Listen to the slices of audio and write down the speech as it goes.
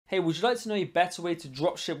hey, would you like to know a better way to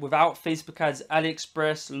dropship without Facebook ads,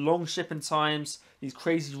 AliExpress, long shipping times, these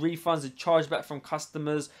crazy refunds and chargeback from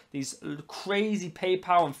customers, these crazy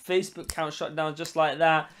PayPal and Facebook account shutdowns just like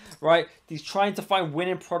that, right? These trying to find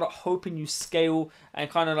winning product, hoping you scale and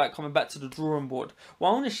kind of like coming back to the drawing board.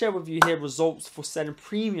 Well, I want to share with you here results for selling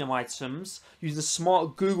premium items using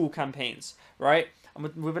smart Google campaigns, right?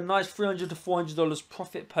 And with a nice $300 to $400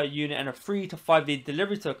 profit per unit and a 3 to 5 day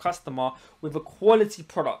delivery to a customer with a quality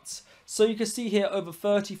product. So you can see here over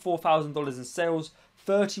 $34,000 in sales,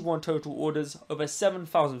 31 total orders, over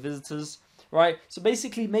 7,000 visitors, right? So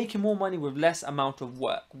basically making more money with less amount of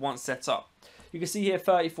work once set up. You can see here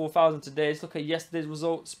 34,000 today. Let's look at yesterday's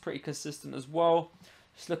results, pretty consistent as well.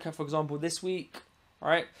 Just look at, for example, this week.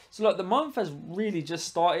 Right, so look, the month has really just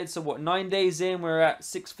started. So what, 9 days in, we're at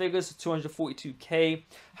 6 figures, so 242k.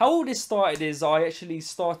 How all this started is I actually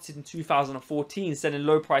started in 2014 selling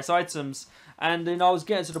low price items, and then I was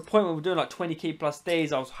getting to the point where we're doing like 20k plus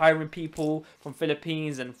days. I was hiring people from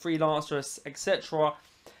Philippines and freelancers, etc.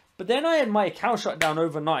 But then I had my account shut down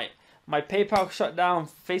overnight. My PayPal shut down,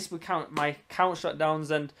 Facebook account, my account shut downs,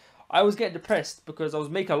 and I was getting depressed because I was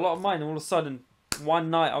making a lot of money, and all of a sudden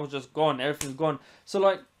one night I was just gone, everything's gone. So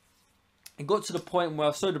like it got to the point where I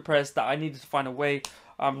was so depressed that I needed to find a way.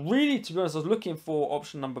 Really, to be honest, I was looking for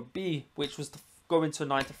option number B, which was to go into a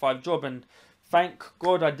 9-to-5 job, and thank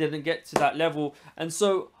God I didn't get to that level. And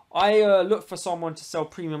so I looked for someone to sell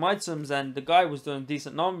premium items, and the guy was doing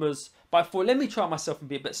decent numbers, but I thought, let me try myself and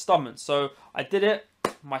be a bit stubborn. So I did it.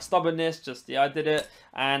 My stubbornness, just I did it,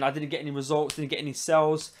 and I didn't get any results, didn't get any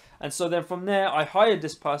sales. And so then from there I hired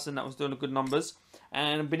this person that was doing good numbers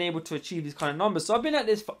and been able to achieve these kind of numbers. So I've been at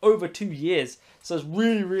this for over 2 years, so it's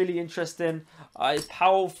really interesting. It's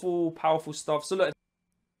powerful stuff. So look,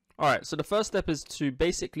 all right, so the first step is to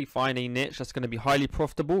basically find a niche that's going to be highly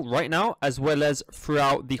profitable right now as well as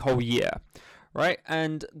throughout the whole year. Right,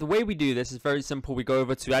 and the way we do this is very simple. We go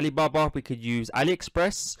over to Alibaba, we could use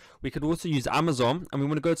AliExpress, we could also use Amazon, and we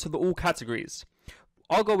want to go to the all categories.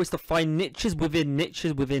 Our goal is to find niches within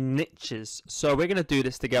niches within niches. So we're going to do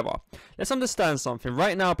this together. Let's understand something.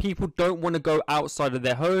 Right now, people don't want to go outside of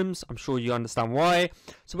their homes. I'm sure you understand why.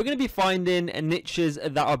 So we're going to be finding niches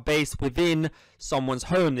that are based within someone's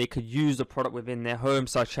home. They could use the product within their home,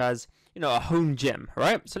 such as, you know, a home gym,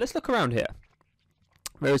 right? So let's look around here.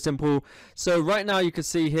 Very simple. So right now you can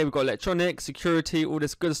see here we've got electronics, security, all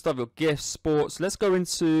this good stuff. We've got gifts, sports. Let's go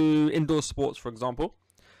into indoor sports, for example.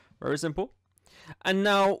 Very simple. And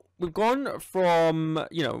now we've gone from,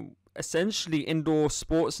 you know, essentially indoor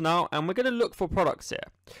sports now, and we're going to look for products here.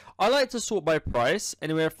 I like to sort by price,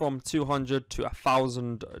 anywhere from $200 to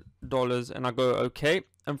 $1,000, and I go okay.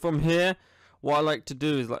 And from here, what I like to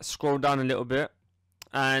do is like scroll down a little bit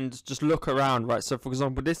and just look around, right? So for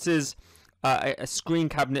example, this is a screen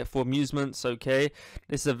cabinet for amusements, okay?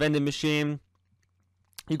 This is a vending machine.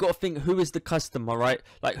 You got to think, who is the customer, right?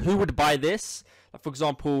 Like, who would buy this? Like, for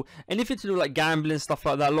example, anything to do like gambling, stuff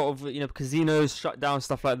like that. A lot of, you know, casinos shut down,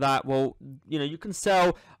 stuff like that. Well, you know, you can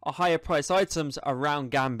sell a higher price items around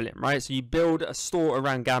gambling, right? So you build a store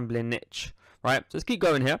around gambling niche, right? So let's keep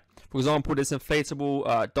going here. For example, this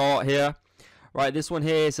inflatable dart here. Right, this one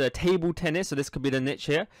here is a table tennis, so this could be the niche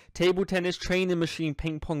here. Table tennis, training machine,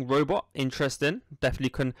 ping pong robot. Interesting.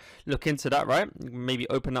 Definitely can look into that, right? Maybe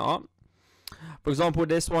open that up. For example,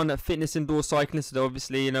 this one, fitness indoor cycling, so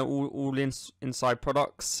obviously, you know, all inside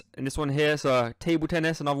products. And this one here is a table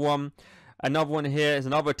tennis, another one. Another one here is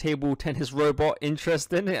another table tennis robot.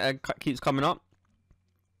 Interesting. It keeps coming up.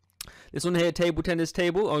 This one here, table tennis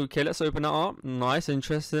table. Okay, let's open that up. Nice,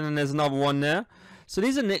 interesting. And there's another one there. So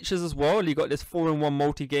these are niches as well. You got this 4-in-1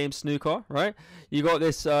 multi-game snooker, right? You got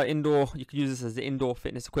this indoor. You can use this as the indoor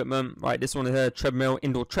fitness equipment, right? This one is a treadmill,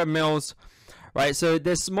 indoor treadmills, right? So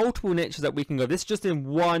there's multiple niches that we can go. This is just in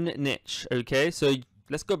one niche, okay? So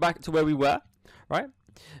let's go back to where we were, right?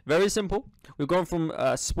 Very simple. We've gone from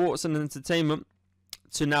sports and entertainment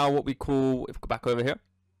to now what we call, if we go back over here,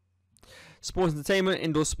 sports entertainment,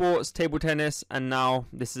 indoor sports, table tennis, and now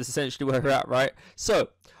this is essentially where we're at, right? So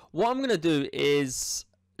what I'm going to do is,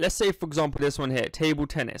 let's say, for example, this one here, table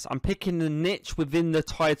tennis. I'm picking the niche within the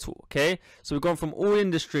title, okay? So we've gone from all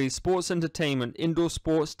industries, sports, entertainment, indoor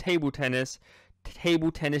sports, table tennis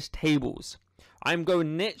tables. I'm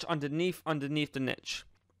going niche underneath the niche.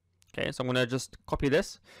 Okay, so I'm going to just copy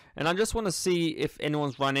this. And I just want to see if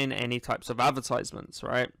anyone's running any types of advertisements,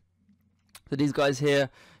 right? So these guys here,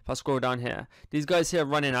 if I scroll down here, these guys here are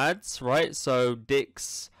running ads, right? So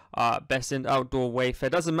Dick's, best in outdoor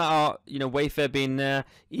Wayfair, doesn't matter, you know, Wayfair being there,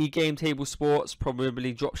 e-game, table sports,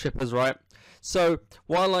 probably drop shippers, right? So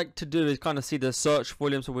what I like to do is kind of see the search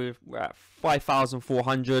volume. So we're at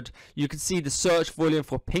 5,400. You can see the search volume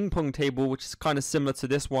for ping pong table, which is kind of similar to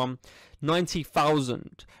this one,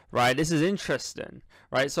 90,000, right? This is interesting,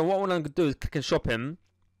 right? So what I'm going to do is click and shopping.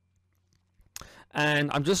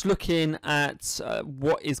 And I'm just looking at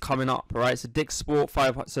what is coming up, right? So Dick's Sport,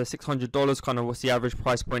 so $600, kind of what's the average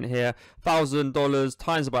price point here? $1,000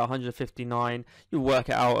 times about 159. You work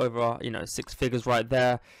it out over, you know, 6 figures right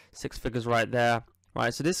there, 6 figures right there,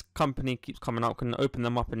 right? So this company keeps coming up. Can open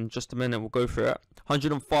them up in just a minute. We'll go through it.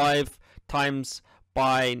 105 times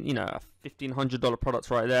by, you know, $1,500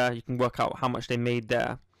 products right there. You can work out how much they made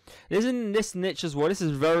there. It is in this niche as well. This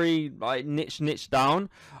is very like niche down.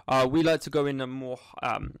 We like to go in a more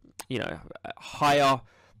you know, higher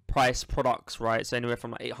price products, right? So anywhere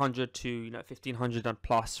from like 800 to, you know, 1,500 and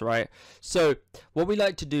plus, right? So what we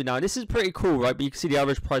like to do now, this is pretty cool, right? But you can see the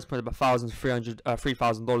average price point about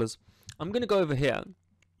 $3,000. I'm gonna go over here,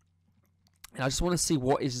 and I just want to see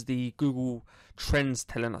what is the Google Trends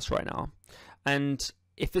telling us right now. And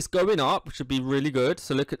if it's going up, which would be really good.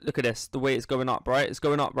 So look at this, the way it's going up, right? It's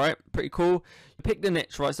going up, right? Pretty cool. You pick the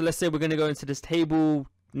niche, right? So let's say we're going to go into this table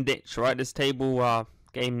niche, right? This table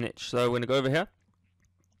game niche. So we're going to go over here.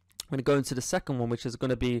 I'm going to go into the second one, which is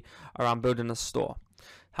going to be around building a store.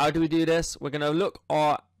 How do we do this? We're going to look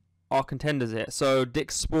at our contenders here. So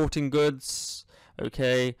Dick's Sporting Goods.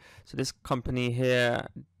 Okay. So this company here,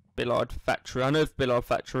 Billard Factory. I know it's Billard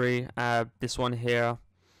Factory. This one here.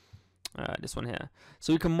 This one here.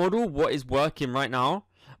 So we can model what is working right now,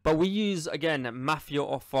 but we use, again, Mafia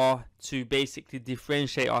offer to basically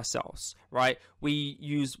differentiate ourselves, right? We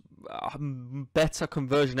use better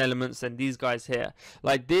conversion elements than these guys here.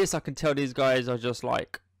 Like this, I can tell these guys are just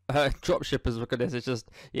like drop shippers. Look at this. It's just,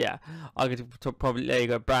 yeah, I could probably, there you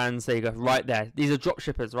go, brands, there you go, right there. These are drop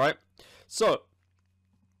shippers, right? So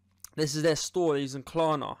this is their store. They're using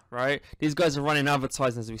Klarna, right? These guys are running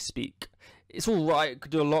advertising as we speak. It's all right.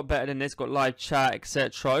 Could do a lot better than this. Got live chat,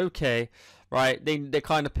 etc. Okay, right? They're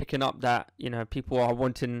kind of picking up that, you know, people are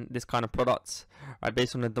wanting this kind of products, right?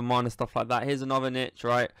 Based on the demand and stuff like that. Here's another niche,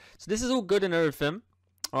 right? So this is all good and everything.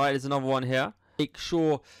 All right, there's another one here. Make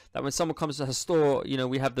sure that when someone comes to the store, you know,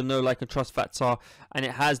 we have the know, like, and trust factor, and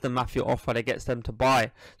it has the Mafia offer that gets them to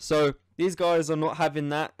buy. So these guys are not having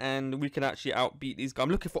that, and we can actually outbeat these guys. I'm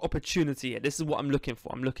looking for opportunity here. This is what I'm looking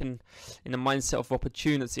for. I'm looking in the mindset of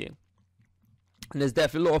opportunity. And there's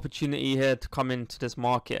definitely a lot of opportunity here to come into this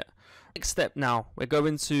market. Next step now, we're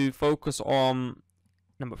going to focus on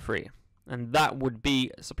number 3, and that would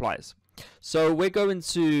be suppliers. So we're going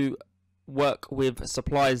to work with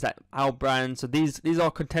suppliers that our brands. So these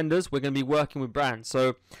are contenders. We're going to be working with brands.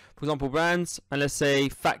 So for example, brands, and let's say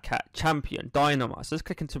Fat Cat, Champion, Dynamite. So let's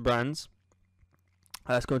click into brands.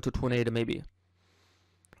 Let's go into Tornado maybe.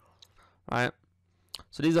 All right.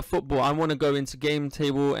 So these are football. I want to go into game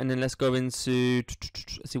table, and then let's go into,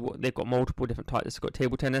 let's see what they've got, multiple different types. They've got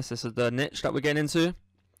table tennis. This is the niche that we're getting into.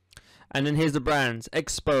 And then here's the brands.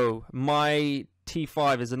 Expo, My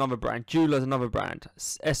T5 is another brand. Jula is another brand.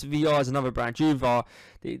 SVR is another brand. Juva.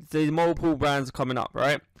 The multiple brands are coming up,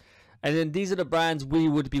 right? And then these are the brands we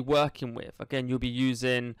would be working with. Again, you'll be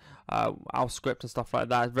using our script and stuff like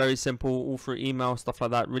that. Very simple, all through email, stuff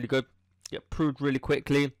like that. Really good. Get approved really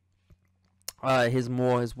quickly. Here's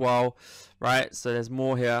more as well, right? So there's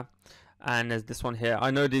more here, and there's this one here.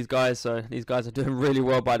 I know these guys, so these guys are doing really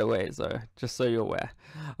well, by the way, so just so you're aware.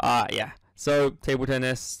 Yeah, so table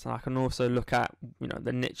tennis. I can also look at, you know,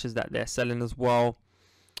 the niches that they're selling as well.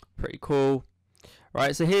 Pretty cool,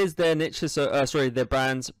 right? So here's their niches. So sorry, their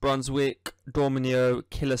brands: Brunswick, Dorminio,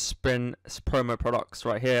 Killer Sprint promo products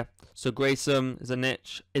right here. So Grayson is a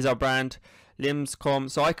niche, is our brand.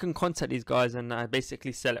 Limscom. So I can contact these guys and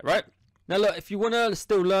basically sell it, right? Now look, if you want to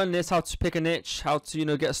still learn this, how to pick a niche, how to, you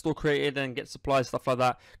know, get a store created and get supplies, stuff like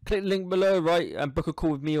that, click the link below, right, and book a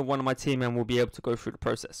call with me or one of my team, and we'll be able to go through the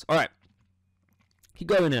process. All right, keep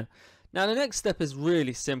going here. Now the next step is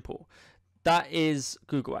really simple. That is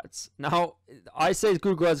Google Ads. Now I say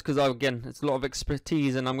Google Ads because, again, it's a lot of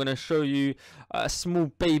expertise, and I'm going to show you a small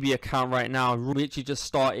baby account right now. We actually just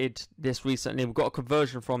started this recently. We've got a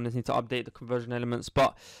conversion from this. Need to update the conversion elements,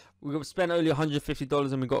 but we spent only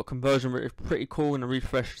 $150 and we got a conversion rate pretty cool, and a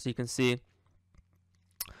refresh, so you can see.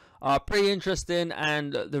 Pretty interesting,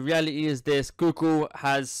 and the reality is this: Google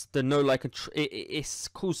has the know, like, it's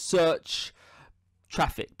called search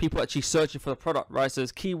traffic. People actually searching for the product, right? So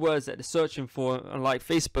there's keywords that they're searching for, unlike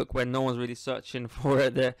Facebook, where no one's really searching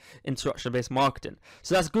for the interaction-based marketing.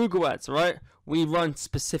 So that's Google Ads, right? We run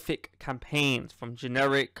specific campaigns from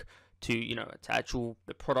generic to, you know, to actual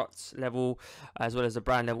the product level as well as the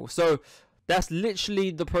brand level. So that's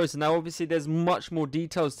literally the process. Now, obviously, there's much more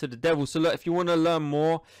details to the devil. So look, if you want to learn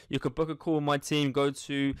more, you could book a call with my team. Go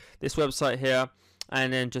to this website here,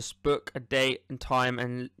 and then just book a date and time,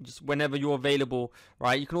 and just whenever you're available,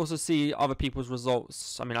 right? You can also see other people's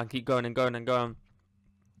results. I mean, I can keep going and going and going.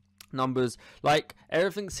 Numbers, like,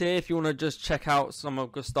 everything's here if you want to just check out some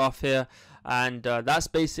of the stuff here. And that's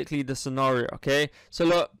basically the scenario. Okay, so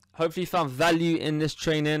look, hopefully you found value in this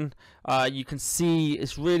training. You can see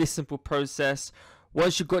it's really simple process.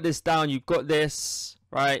 Once you've got this down, you've got this,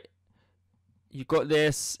 right? You got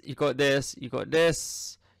this, you got this, you got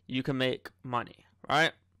this, you can make money,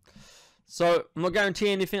 right? So I'm not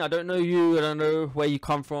guaranteeing anything. I don't know you. I don't know where you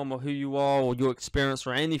come from or who you are or your experience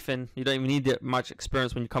or anything. You don't even need that much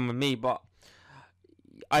experience when you come with me. But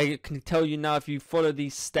I can tell you now, if you follow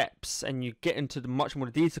these steps and you get into the much more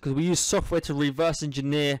detail, because we use software to reverse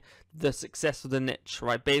engineer the success of the niche,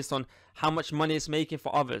 right? Based on how much money it's making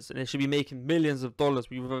for others. And it should be making millions of dollars.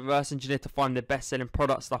 We reverse engineer to find the best selling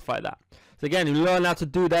product, stuff like that. So again, you learn how to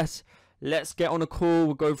do this. Let's get on a call.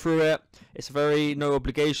 We'll go through it. It's very no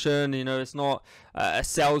obligation. You know, it's not a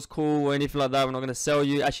sales call or anything like that. We're not going to sell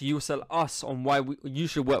you. Actually, you sell us on why you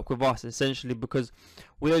should work with us, essentially, because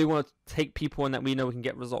we only want to take people on that we know we can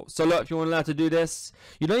get results. So look, if you want to learn how to do this,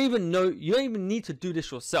 you don't even need to do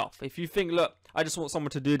this yourself. If you think, look, I just want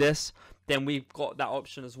someone to do this, then we've got that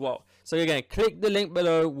option as well. So again, click the link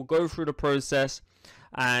below. We'll go through the process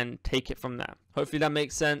and take it from there. Hopefully that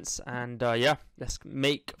makes sense. And yeah, let's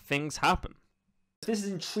make things happen. If this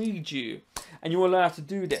has intrigued you and you want to learn how to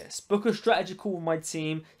do this, book a strategy call with my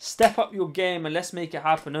team, step up your game, and let's make it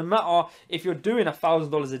happen. No matter if you're doing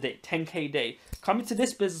 $1,000 a day, 10K a day, come into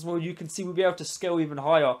this business model, you can see we'll be able to scale even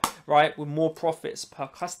higher, right? With more profits per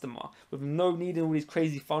customer, with no needing all these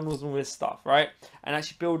crazy funnels and all this stuff, right? And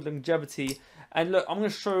actually build longevity. And look, I'm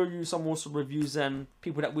going to show you some also reviews and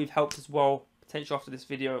people that we've helped as well, potentially after this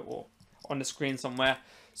video or on the screen somewhere.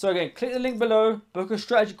 So again, click the link below, book a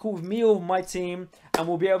strategy call with me or my team, and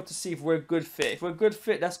we'll be able to see if we're a good fit. If we're a good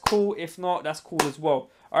fit, that's cool. If not, that's cool as well.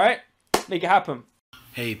 All right, make it happen.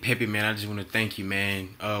 Hey Pepe, man, I just want to thank you,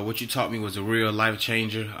 man. What you taught me was a real life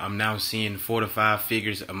changer. I'm now seeing 4 to 5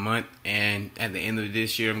 figures a month, and at the end of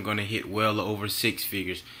this year, I'm going to hit well over 6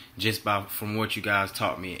 figures just from what you guys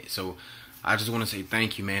taught me. So I just want to say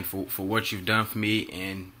thank you, man, for what you've done for me,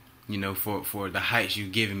 and you know, for the heights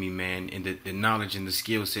you've given me, man, and the knowledge and the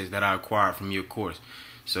skill sets that I acquired from your course.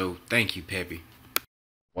 So thank you, Pepe.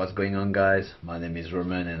 What's going on, guys? My name is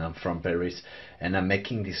Roman and I'm from Paris, and I'm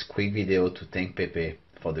making this quick video to thank Pepe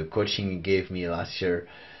for the coaching he gave me last year.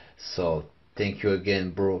 So thank you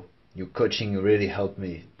again, bro. Your coaching really helped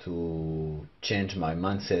me to change my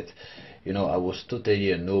mindset. You know, I was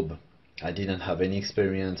totally a noob. I didn't have any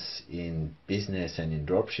experience in business and in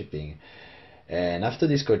dropshipping. And after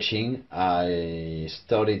this coaching, I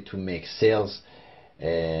started to make sales,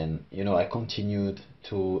 and you know, I continued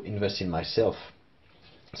to invest in myself.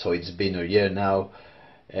 So it's been a year now,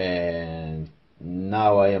 and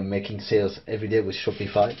now I am making sales every day with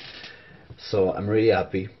Shopify. So I'm really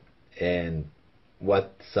happy. And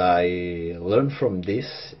what I learned from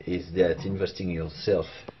this is that investing in yourself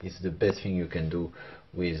is the best thing you can do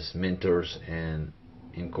with mentors and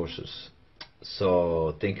in courses.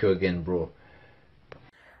 So thank you again, bro.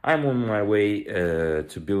 I'm on my way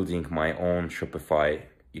to building my own Shopify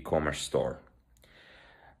e-commerce store.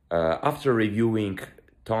 After reviewing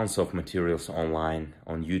tons of materials online,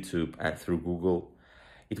 on YouTube and through Google,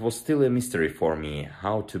 it was still a mystery for me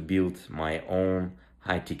how to build my own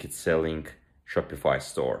high-ticket selling Shopify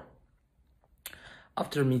store.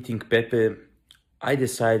 After meeting Pepe, I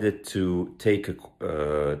decided to take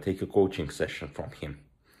a coaching session from him,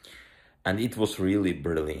 and it was really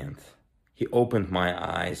brilliant. He opened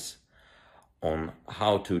my eyes on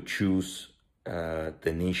how to choose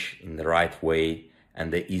the niche in the right way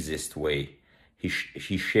and the easiest way. He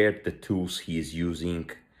shared the tools he is using,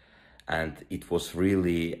 and it was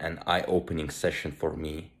really an eye-opening session for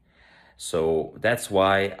me. So that's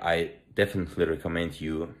why I definitely recommend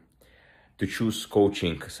you to choose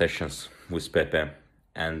coaching sessions with Pepe,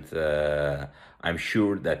 and I'm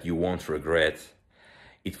sure that you won't regret.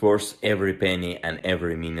 It's worth every penny and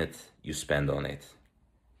every minute you spend on it.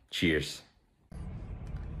 Cheers.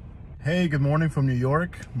 Hey, good morning from New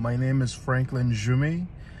York. My name is Franklin Jumi.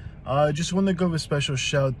 I just want to give a special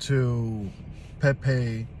shout to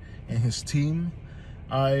Pepe and his team.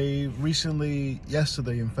 I recently,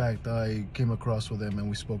 yesterday in fact, I came across with him and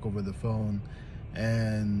we spoke over the phone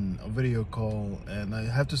and a video call, and I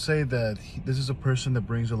have to say that this is a person that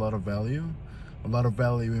brings a lot of value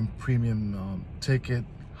in premium ticket,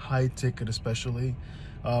 high ticket especially.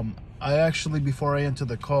 I actually, before I entered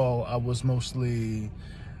the call, I was mostly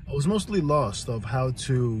lost of how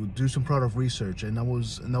to do some product research, and I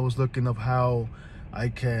was looking of how I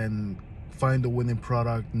can find a winning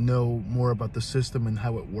product, know more about the system and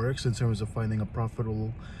how it works in terms of finding a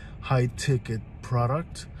profitable, high-ticket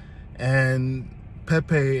product. And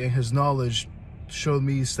Pepe and his knowledge showed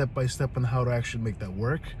me step by step on how to actually make that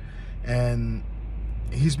work, and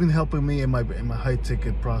he's been helping me in my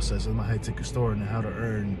high-ticket process, in my high-ticket store, and how to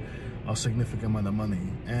earn a significant amount of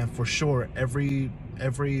money. And for sure, every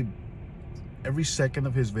second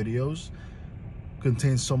of his videos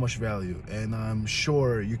contains so much value, and I'm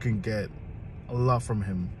sure you can get a lot from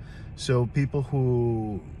him. So people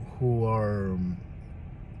who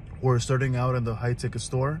are starting out in the high-ticket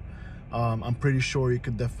store, I'm pretty sure you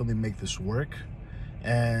could definitely make this work,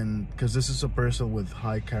 and because this is a person with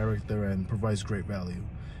high character and provides great value.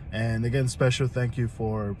 And again, special thank you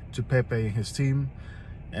to Pepe and his team,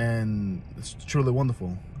 and it's truly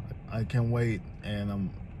wonderful. I can't wait, and I'm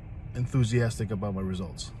enthusiastic about my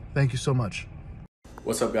results. Thank you so much.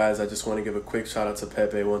 What's up, guys? I just want to give a quick shout out to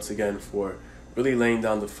Pepe once again for really laying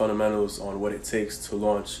down the fundamentals on what it takes to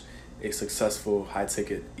launch a successful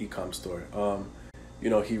high-ticket e-com store. You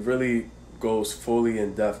know, he really goes fully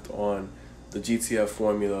in depth on the GTF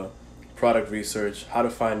formula, product research, how to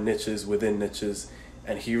find niches within niches,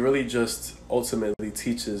 and he really just ultimately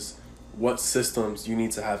teaches what systems you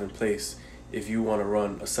need to have in place if you want to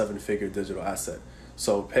run a 7-figure digital asset.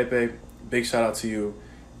 So Pepe, big shout out to you.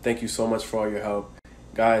 Thank you so much for all your help.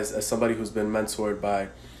 Guys, as somebody who's been mentored by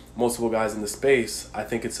multiple guys in the space, I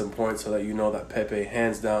think it's important to let you know that Pepe,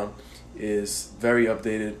 hands down, is very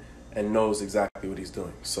updated and knows exactly what he's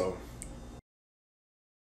doing. So